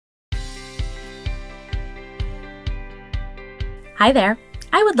Hi there!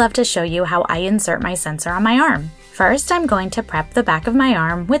 I would love to show you how I insert my sensor on my arm. First, I'm going to prep the back of my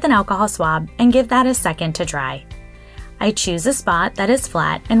arm with an alcohol swab and give that a second to dry. I choose a spot that is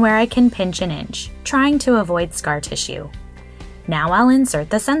flat and where I can pinch an inch, trying to avoid scar tissue. Now I'll insert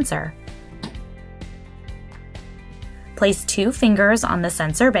the sensor. Place 2 fingers on the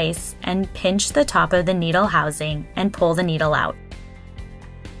sensor base and pinch the top of the needle housing and pull the needle out.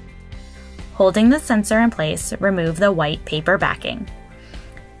 Holding the sensor in place, remove the white paper backing.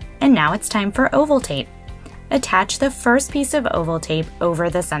 And now it's time for oval tape. Attach the first piece of oval tape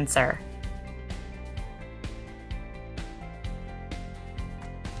over the sensor.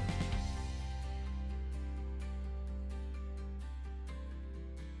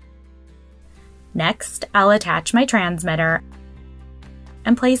 Next, I'll attach my transmitter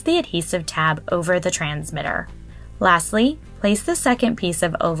and place the adhesive tab over the transmitter. Lastly, place the second piece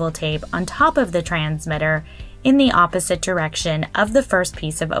of oval tape on top of the transmitter in the opposite direction of the first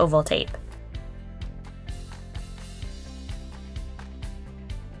piece of oval tape.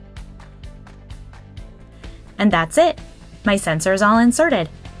 And that's it! My sensor is all inserted.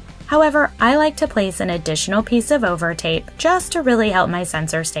 However, I like to place an additional piece of over tape just to really help my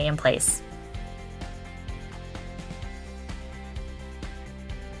sensor stay in place.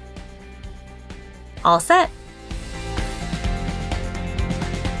 All set!